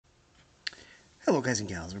Hello guys and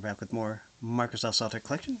gals, we're back with more Microsoft Solitaire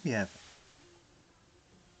Collection.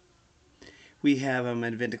 We have an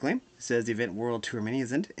event to claim. It says the event World Tour Mini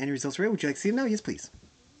is ended. Any results are real? Would you like to see them now? Yes, please.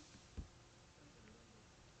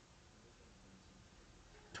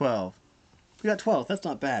 12. We got 12. That's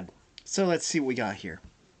not bad. So let's see what we got here.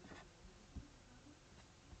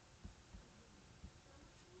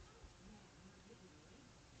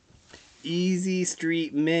 Easy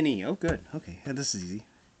Street Mini. Oh, good. Okay, yeah, this is easy.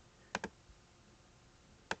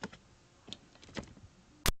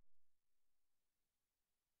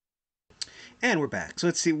 And we're back. So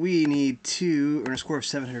let's see. We need to earn a score of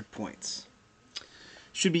 700 points.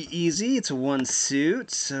 Should be easy. It's a one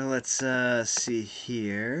suit. So let's see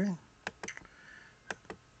here.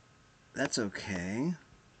 That's okay.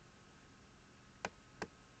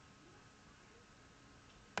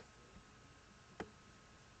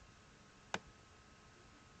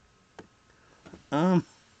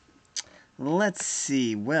 Let's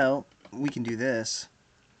see. Well, we can do this.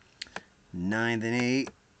 9 then 8.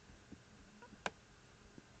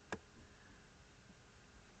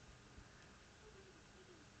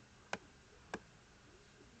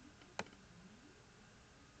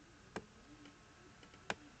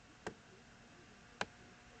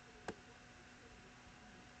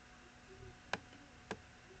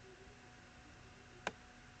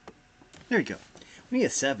 There we go. We need a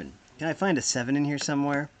 7. Can I find a 7 in here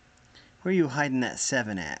somewhere? Where are you hiding that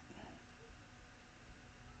 7 at?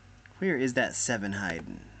 Where is that 7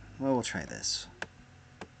 hiding? Well, we'll try this.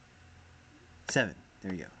 7.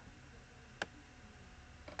 There we go.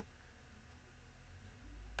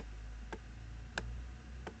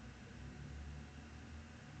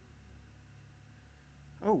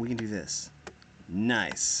 Oh, we can do this.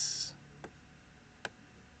 Nice.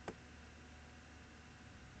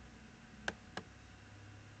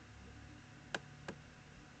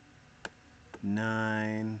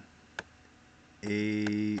 Nine,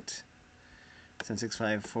 8, 7, 6,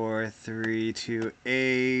 5, 4, 3, 2,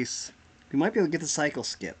 ace. We might be able to get the cycle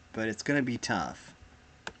skip, but it's going to be tough.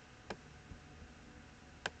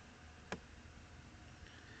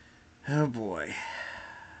 Oh boy.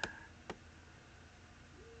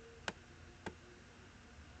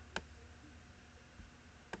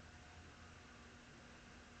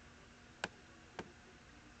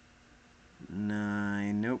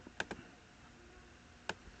 Nine, nope.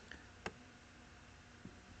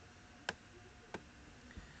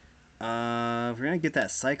 If we're going to get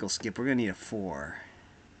that cycle skip, we're going to need a 4.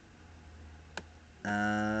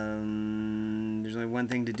 There's only one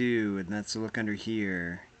thing to do, and that's to look under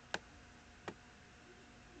here.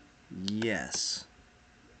 Yes.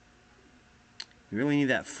 We really need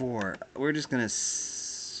that 4. We're just going to...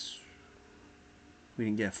 We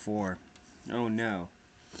didn't get a 4. Oh, no.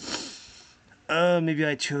 Maybe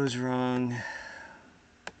I chose wrong.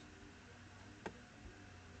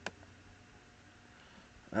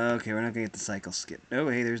 Okay, we're not going to get the cycle skip. Oh,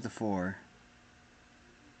 hey, there's the 4.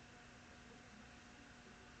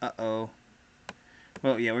 Uh-oh.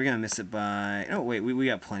 Well, yeah, we're going to miss it by... Oh, wait, we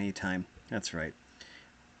got plenty of time. That's right.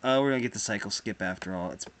 We're going to get the cycle skip after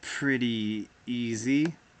all. It's pretty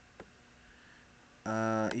easy.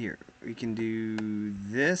 Here, we can do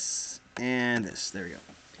this and this. There we go.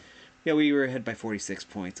 Yeah, we were ahead by 46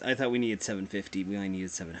 points. I thought we needed 750. We only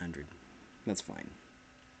needed 700. That's fine.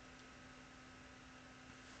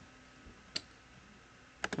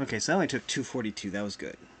 Okay, so I only took 242. That was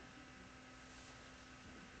good.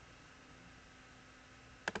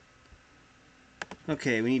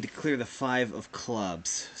 Okay, we need to clear the 5 of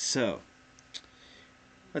clubs. So,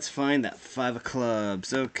 let's find that 5 of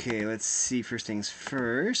clubs. Okay, let's see. First things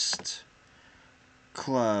first.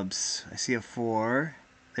 Clubs. I see a 4.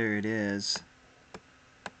 There it is.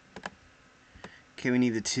 Okay, we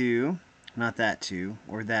need the 2. Not that 2.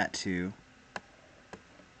 Or that 2.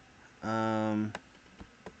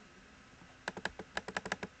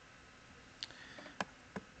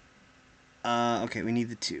 Okay, we need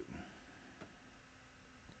the 2.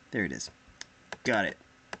 There it is. Got it.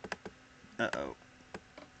 Uh-oh.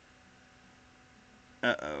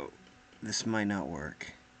 Uh-oh. This might not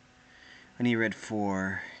work. I need red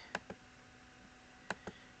 4.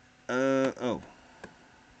 Oh.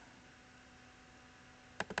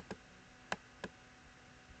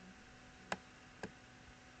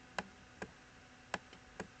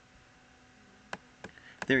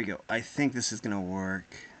 There we go. I think this is going to work.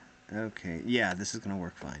 Okay. Yeah, this is going to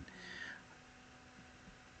work fine.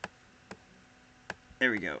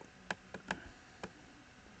 There we go.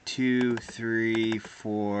 2, 3,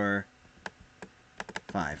 4,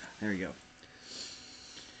 5. There we go.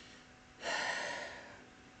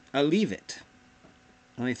 I'll leave it.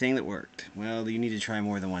 Only thing that worked. Well, you need to try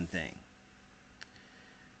more than one thing.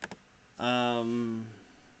 Of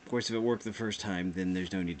course, if it worked the first time, then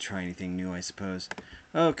there's no need to try anything new, I suppose.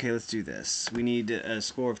 Okay, let's do this. We need a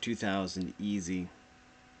score of 2,000. Easy.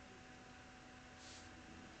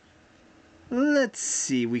 Let's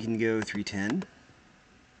see. We can go 310.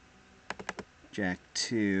 Jack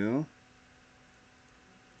 2.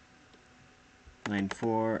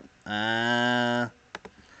 9-4.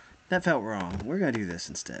 That felt wrong. We're going to do this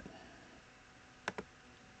instead.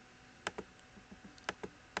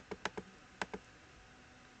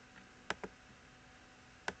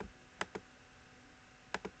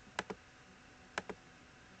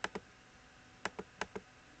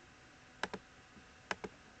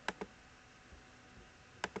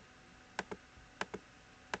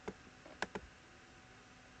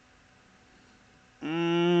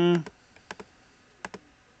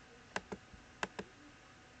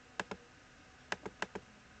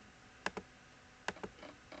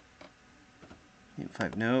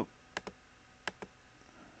 Five, nope.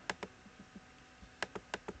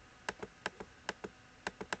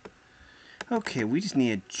 Okay, we just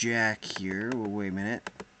need a jack here. Well, wait a minute.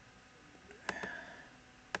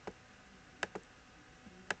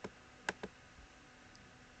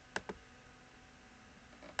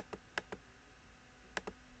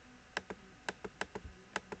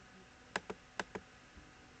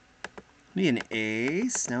 We need an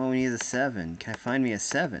ace. Now we need a 7. Can I find me a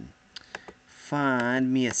 7?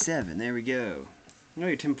 Find me a 7. There we go. No,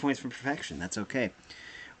 you're 10 points for perfection. That's okay.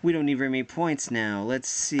 We don't need very many points now. Let's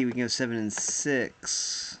see. We can go 7 and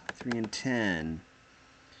 6. 3 and 10.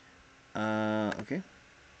 Okay.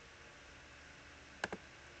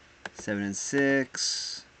 7 and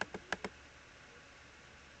 6.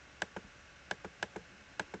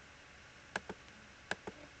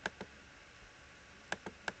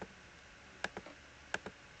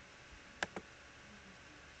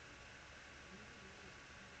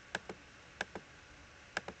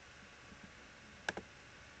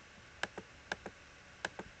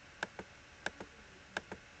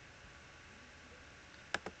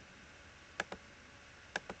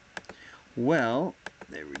 Well,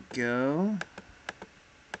 there we go.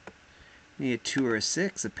 Need a 2 or a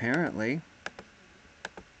 6, apparently.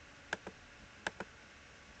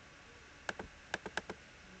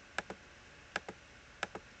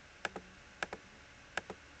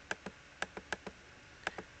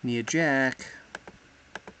 Need a jack.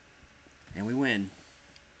 And we win.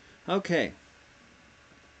 Okay.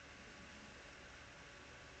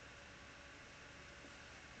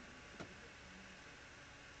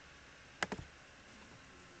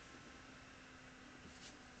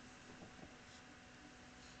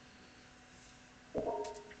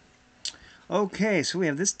 Okay, so we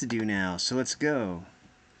have this to do now, so let's go.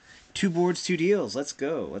 2 boards, 2 deals. Let's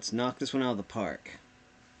go. Let's knock this one out of the park.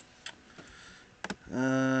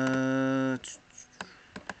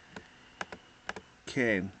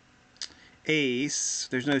 Okay. Ace.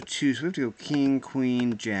 There's no 2, so we have to go king,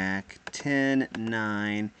 queen, jack. 10,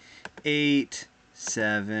 9, 8,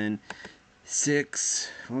 7, 6.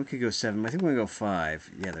 Well, we could go 7. I think we're going to go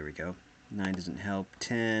 5. Yeah, there we go. 9 doesn't help.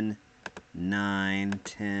 10, 9,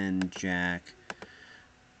 10, jack,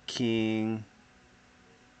 king,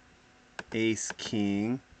 ace,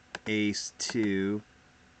 king, ace, 2,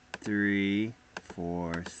 3,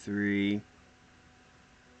 4, 3,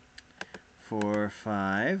 4,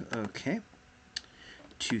 5. Okay.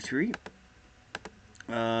 2, 3.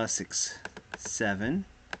 6, 7.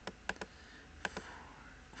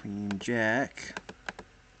 Queen, jack.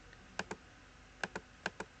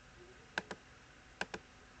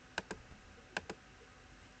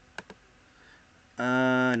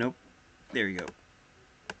 Nope. There you go.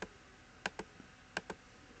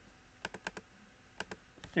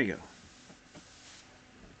 There you go.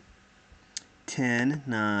 10,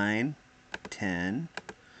 9, 10,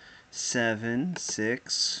 7,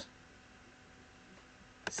 6,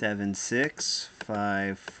 7, 6,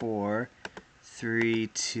 5, 4, 3,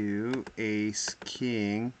 2, ace,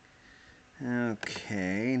 king.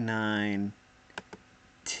 Okay, 9,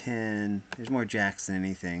 10. There's more jacks than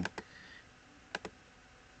anything.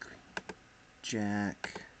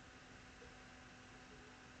 Jack.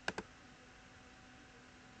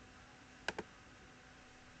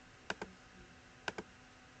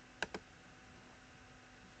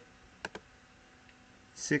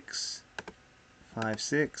 Six, 5,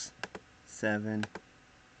 6, 7,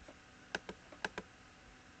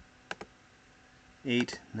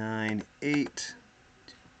 8, 9, 8,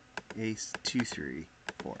 ace, 2, 3,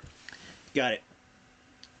 4. Got it.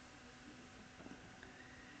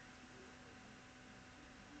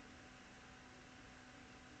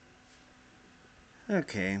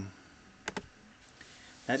 Okay.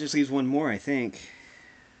 That just leaves one more, I think.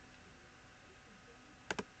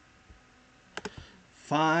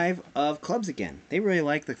 5 of clubs again. They really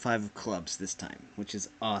like the 5 of clubs this time, which is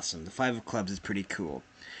awesome. The 5 of clubs is pretty cool.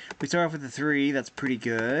 We start off with the 3. That's pretty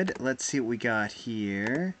good. Let's see what we got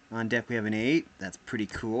here. On deck we have an 8. That's pretty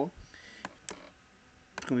cool.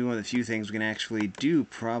 It's going to be one of the few things we can actually do,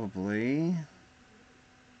 probably.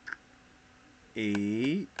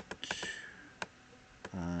 8,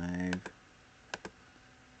 5,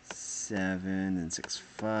 7, and 6,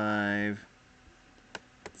 5,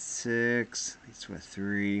 6, leads to a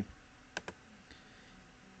 3.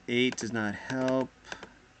 8 does not help.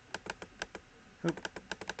 Oh.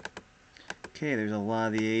 Okay, there's a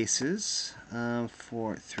lot of the aces.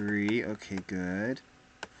 4, 3, okay, good.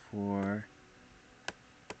 4,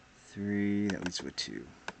 3, that leads to a 2.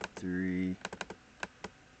 3,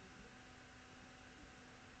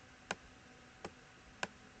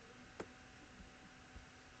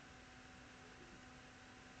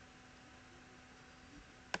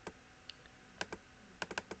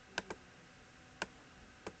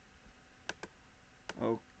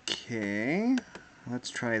 okay, let's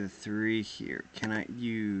try the 3 here. Can I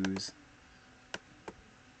use...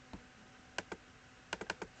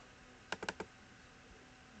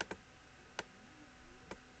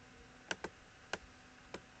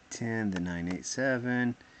 the 9, 8,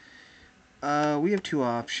 7. We have 2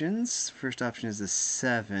 options. First option is the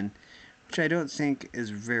 7, which I don't think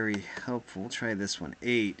is very helpful. Try this one.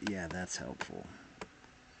 8. Yeah, that's helpful.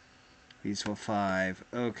 Leads to a 5.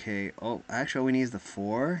 Okay. Oh, actually, all we need is the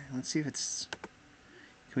 4. Let's see if it's...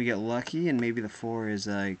 Can we get lucky and maybe the 4 is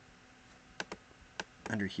under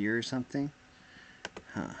here or something?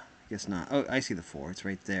 Huh. I guess not. Oh, I see the 4. It's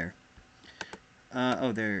right there.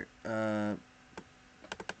 Oh, there.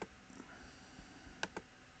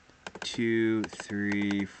 2,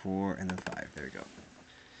 3, 4, and then 5. There we go.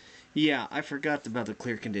 Yeah, I forgot about the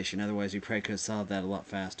clear condition. Otherwise, we probably could have solved that a lot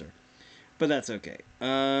faster. But that's okay.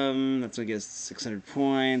 That's what gets 600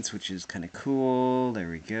 points, which is kind of cool. There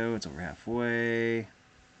we go. It's over halfway.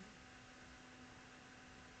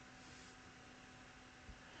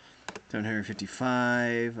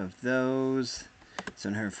 755 of those.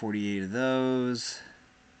 748 of those.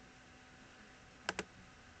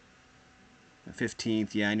 The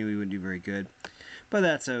 15th, yeah, I knew we wouldn't do very good. But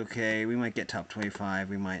that's okay. We might get top 25.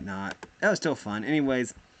 We might not. That was still fun.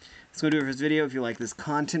 Anyways, that's going to do it for this video. If you like this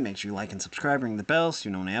content, make sure you like and subscribe, ring the bell so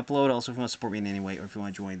you know when I upload. Also, if you want to support me in any way or if you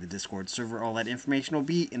want to join the Discord server, all that information will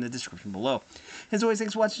be in the description below. As always,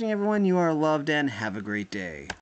 thanks for watching, everyone. You are loved and have a great day.